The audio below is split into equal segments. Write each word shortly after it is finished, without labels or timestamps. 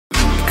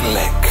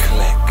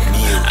Clerk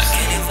music. I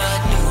can't ever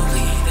do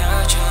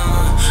without you.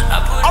 I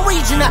put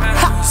Original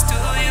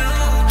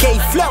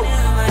K-Flow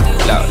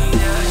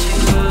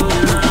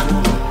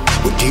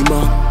Utima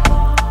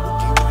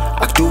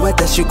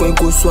Aktuweta shiko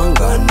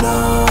nkuswangana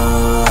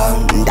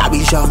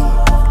Ndabisha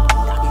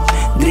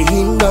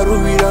Ndrihinda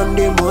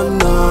ruvirande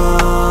mwana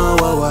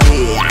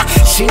Wawae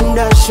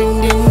Shinda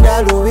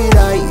shindinda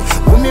ruvirai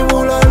Umi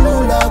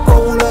ulalula kwa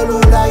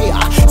ulalulai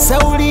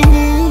Sauli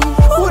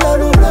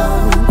ulalula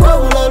kwa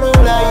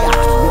ulalulai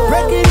We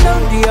breaking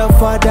down dear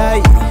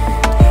Father.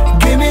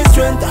 Give me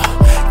strength,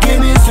 give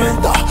me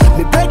strength.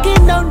 Me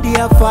breaking down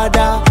dear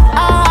Father.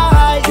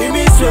 Give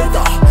me strength,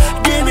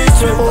 give me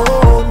strength.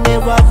 Oh,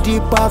 never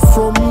depart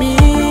from me.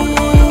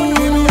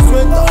 Give me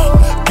strength,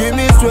 give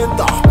me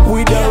strength.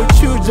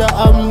 Without you,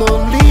 I'm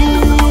lonely.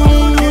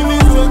 Give me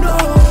strength,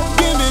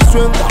 give me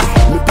strength.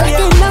 Me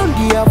breaking down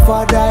dear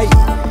Father.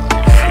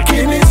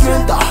 Give me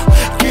strength,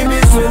 give me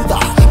strength.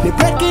 Me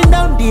breaking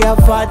down dear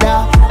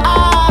Father.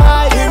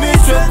 Give me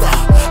strength,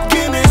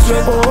 give me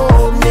strength.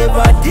 Oh,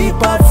 never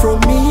depart from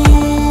me.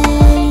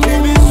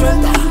 Give me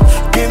strength,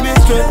 give me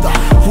strength.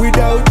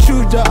 Without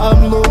you,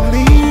 I'm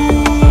lonely.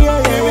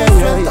 Give me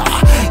strength,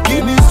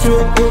 give me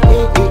strength.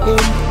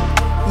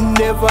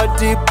 Never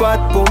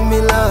depart from me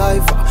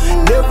life.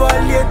 Never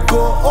let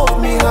go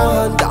of me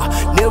hand.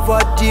 Never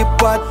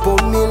depart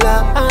from me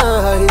life.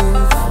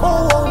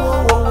 Oh, oh,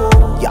 oh, oh,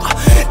 oh. Yeah.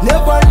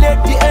 Never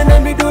let the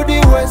enemy do the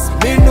worst.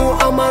 Me know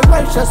I'm a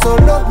righteous, so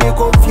Lord me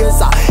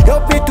confess.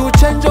 Help me to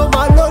change, oh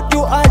my Lord,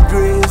 you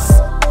address.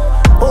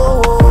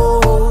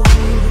 Oh,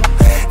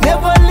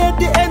 never let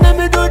the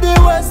enemy do the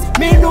worst.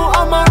 Me know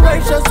I'm a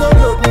righteous, so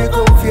Lord me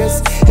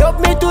confess. Help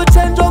me to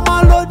change, oh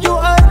my Lord, you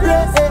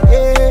address.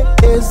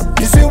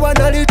 This is one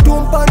of the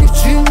tomb for the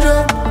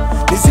children.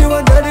 This is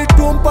one of the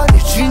tomb for the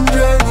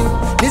children.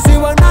 This is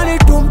one of the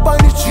tomb for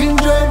the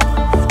children.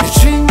 The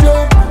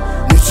children,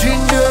 the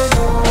children.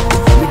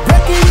 Me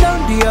breaking down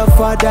dear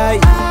Father.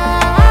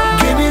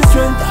 Give me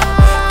strength,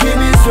 give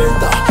me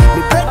strength.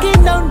 Me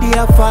breaking down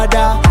dear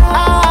Father.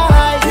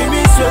 Give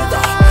me strength,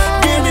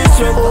 give me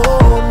strength.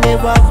 Oh,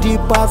 never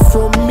depart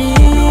from me.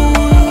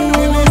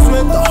 Give me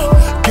strength,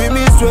 give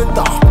me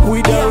strength.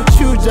 Without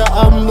you,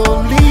 I'm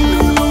lonely.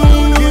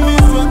 Give me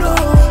strength,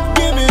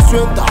 give me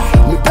strength.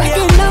 Me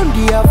breaking down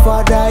dear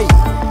Father.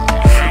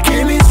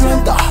 Give me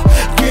strength,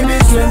 give me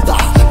strength.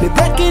 Me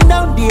breaking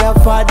down dear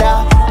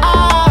Father.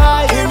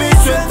 Give me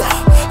strength,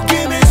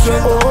 give me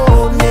strength.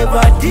 Oh,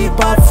 never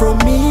depart from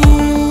me.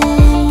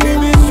 Give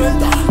me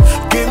strength,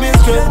 give me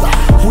strength.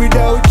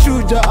 Without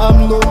you,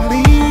 I'm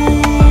lonely.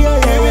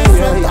 Give me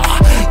strength,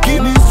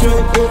 give me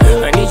strength.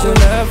 I need your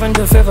love and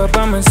your favor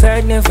by my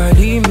side. Never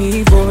leave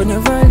me, boy,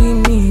 never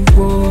leave me,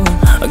 boy.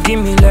 Give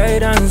me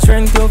light and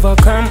strength to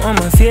overcome all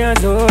my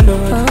fears, oh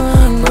Lord.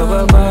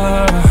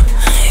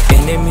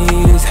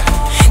 Enemies,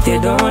 they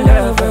don't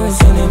love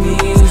us,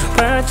 enemies.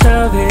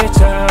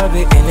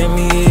 Chave,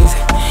 enemies,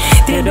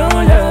 they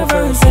don't love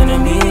us,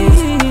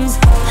 enemies.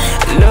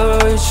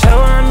 Lord,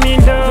 shower me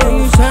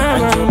love,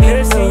 and your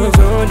blessings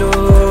all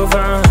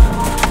over.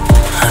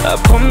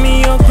 Put me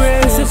your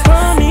grace, that's all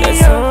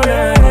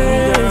I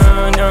need.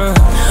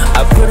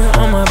 I put it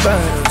on my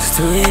battles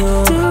to you.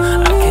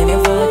 I can't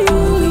ever do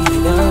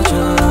without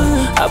you.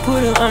 I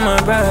put it on my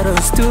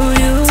battles to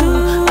you.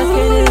 I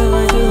can't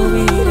ever do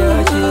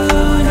without you.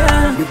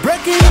 Me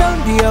breaking down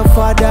dear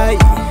Father.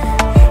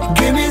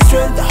 Give me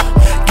strength,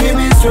 give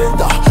me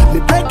strength. Me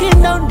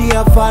breaking down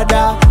dear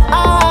Father.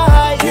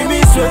 Give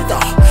me strength,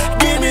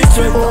 give me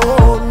strength.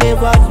 Oh,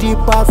 never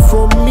depart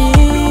from me.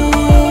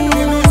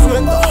 Give me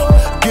strength,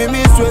 give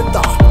me strength.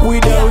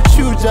 Without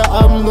you,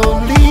 I'm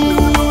lonely.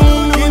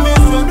 Give me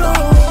strength,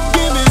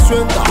 give me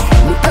strength.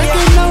 Me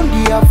breaking down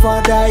dear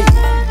Father.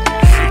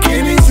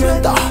 Give me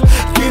strength,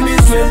 give me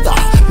strength.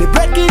 Me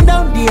breaking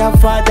down dear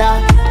Father.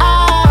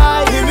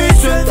 Give me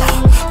strength,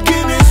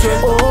 give me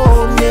strength.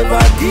 Oh,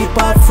 never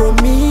depart from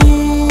me.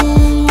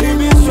 Give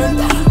me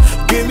strength,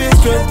 give me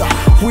strength.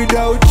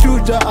 Without you,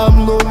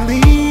 I'm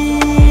lonely.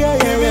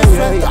 Give me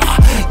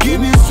strength,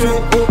 give me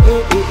strength.